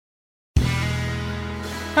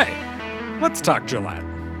Hey, let's talk Gillette.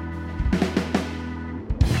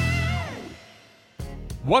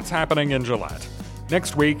 What's happening in Gillette?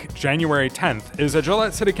 Next week, January 10th, is a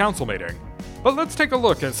Gillette City Council meeting. But let's take a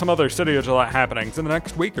look at some other City of Gillette happenings in the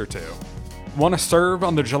next week or two. Want to serve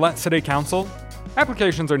on the Gillette City Council?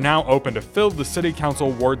 Applications are now open to fill the City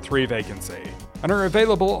Council Ward 3 vacancy, and are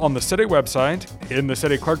available on the City website, in the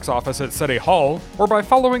City Clerk's office at City Hall, or by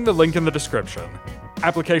following the link in the description.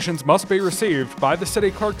 Applications must be received by the City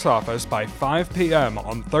Clerk's office by 5 p.m.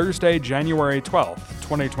 on Thursday, January 12th,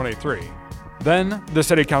 2023. Then, the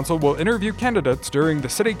City Council will interview candidates during the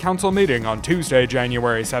City Council meeting on Tuesday,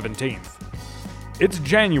 January 17th. It's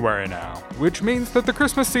January now, which means that the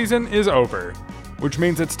Christmas season is over. Which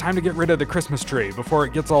means it's time to get rid of the Christmas tree before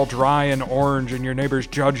it gets all dry and orange and your neighbors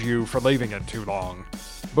judge you for leaving it too long.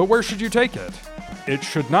 But where should you take it? It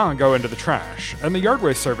should not go into the trash, and the yard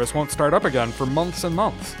waste service won't start up again for months and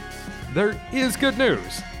months. There is good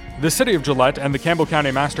news. The City of Gillette and the Campbell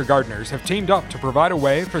County Master Gardeners have teamed up to provide a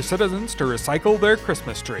way for citizens to recycle their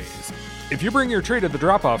Christmas trees. If you bring your tree to the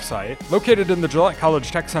drop-off site, located in the Gillette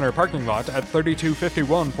College Tech Center parking lot at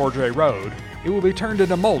 3251 4J Road, it will be turned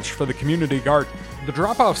into mulch for the community garden. The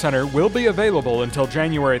drop-off center will be available until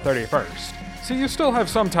January 31st, so you still have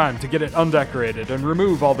some time to get it undecorated and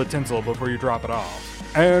remove all the tinsel before you drop it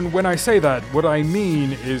off. And when I say that, what I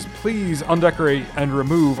mean is please undecorate and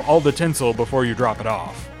remove all the tinsel before you drop it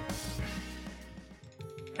off.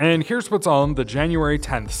 And here's what's on the January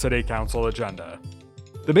 10th City Council agenda.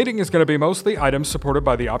 The meeting is going to be mostly items supported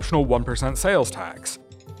by the optional 1% sales tax.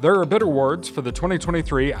 There are bid awards for the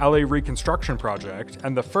 2023 Alley Reconstruction Project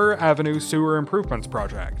and the Fir Avenue Sewer Improvements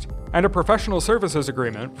Project, and a professional services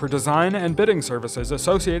agreement for design and bidding services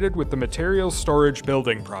associated with the Materials Storage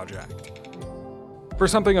Building Project. For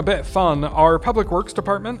something a bit fun, our Public Works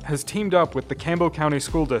Department has teamed up with the Campbell County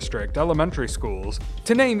School District elementary schools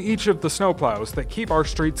to name each of the snowplows that keep our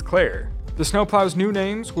streets clear. The snowplows' new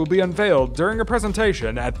names will be unveiled during a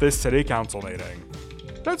presentation at this City Council meeting.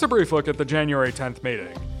 That's a brief look at the January 10th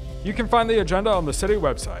meeting. You can find the agenda on the city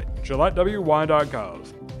website,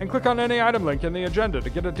 gillettewy.gov, and click on any item link in the agenda to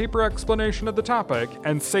get a deeper explanation of the topic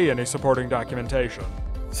and see any supporting documentation.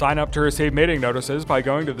 Sign up to receive meeting notices by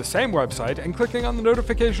going to the same website and clicking on the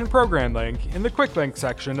notification program link in the quick link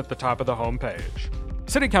section at the top of the home page.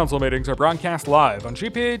 City Council meetings are broadcast live on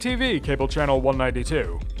GPA TV cable channel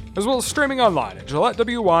 192, as well as streaming online at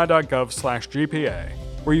gillettewy.gov/GPA,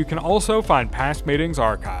 where you can also find past meetings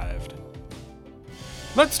archived.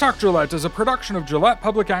 Let's Talk Gillette is a production of Gillette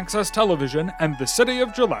Public Access Television and the City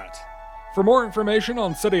of Gillette. For more information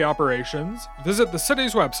on city operations, visit the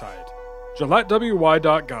city's website,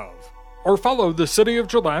 gillettewy.gov, or follow the City of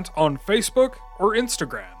Gillette on Facebook or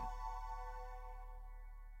Instagram.